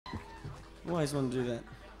Always want to do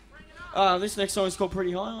that. This next song is called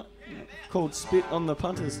Pretty High. Called Spit on the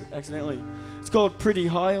Punters, accidentally. It's called Pretty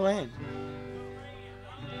High Land.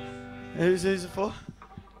 Who's it for?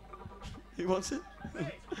 Who wants it?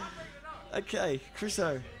 Okay,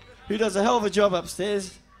 Chriso, who does a hell of a job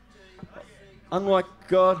upstairs. Unlike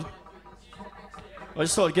God. I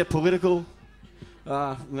just thought I'd get political.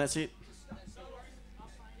 And that's it.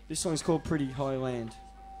 This song's called Pretty High Land.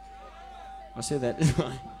 I said that, didn't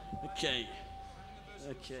I? Okay.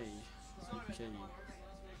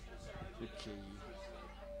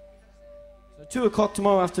 So 2 o'clock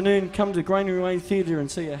tomorrow afternoon, come to Granary Way Theatre and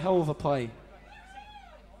see a hell of a play.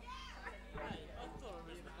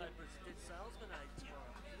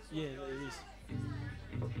 Yeah, it is.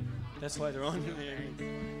 That's later on.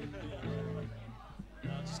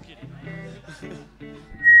 No, just kidding.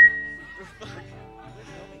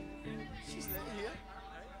 She's here.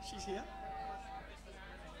 She's here.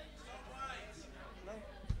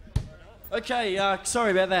 Okay,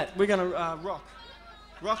 sorry about that. We're going to rock.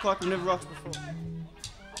 Rock like we've never rocked before.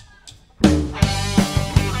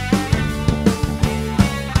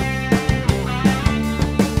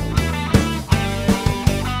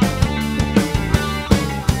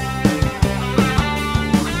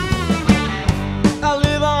 I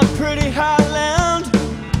live on pretty high land,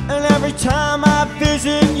 and every time I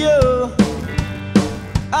visit you,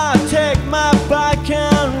 I take my bike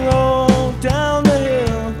and roll down the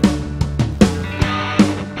hill.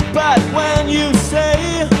 But when you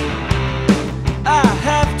say I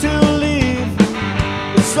have to leave,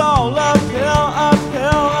 it's all uphill,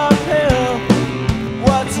 uphill, uphill.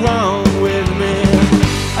 What's wrong with me?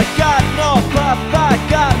 I got no puff, I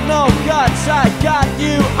got no guts, I got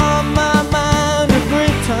you on my mind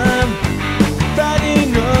every time. Bad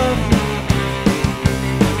enough.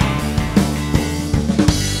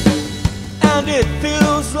 And it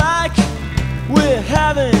feels like we're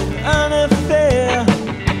having an affair.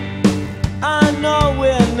 I know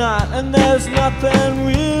we're not, and there's nothing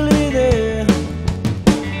really there.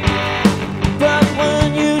 But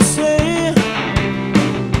when you say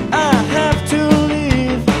I have to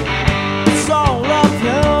leave, it's all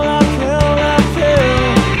uphill, uphill, uphill.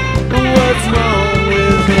 What's wrong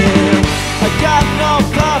with me? I got no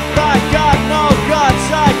puff, I got no guts,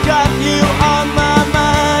 I got you on my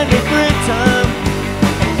mind every time.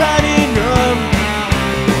 I've had enough.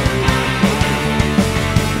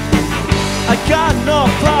 I got no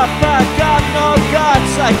pop, I got no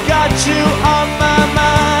guts, I got you on my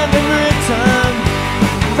mind every time.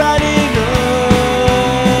 Bad enough.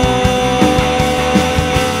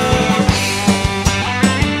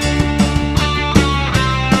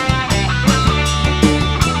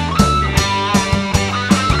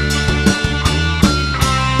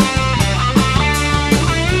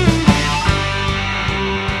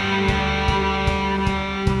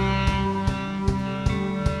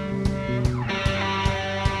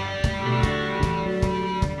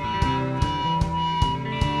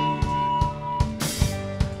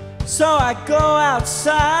 So I go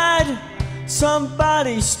outside,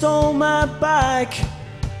 somebody stole my bike.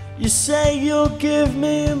 You say you'll give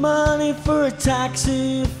me money for a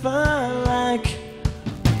taxi if I like.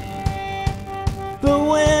 But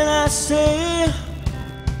when I say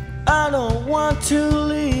I don't want to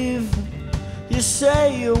leave, you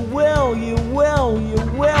say you will, you will, you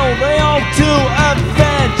will. They all do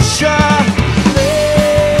adventure.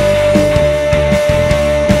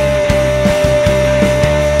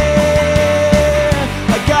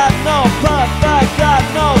 I got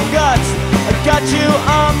no guts, I got you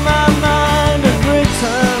on my mind every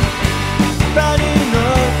time. Bad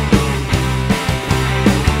enough.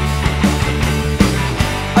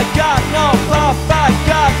 I got no puff, I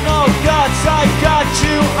got no guts, I got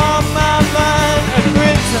you on my mind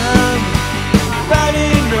every time. Bad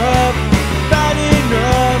enough, bad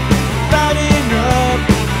enough, bad enough,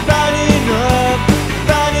 bad enough,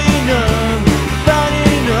 bad enough, bad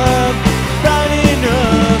enough, bad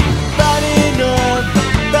enough. Bad enough,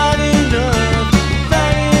 bad enough,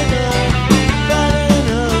 bad enough.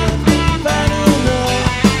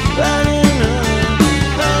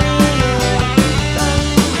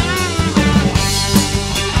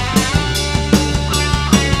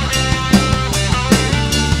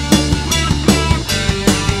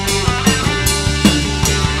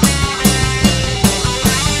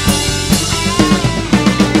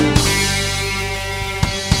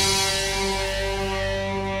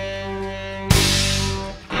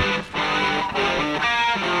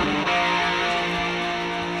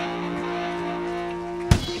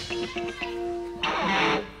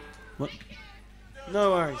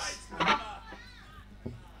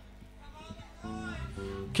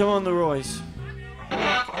 Come on, the Roys.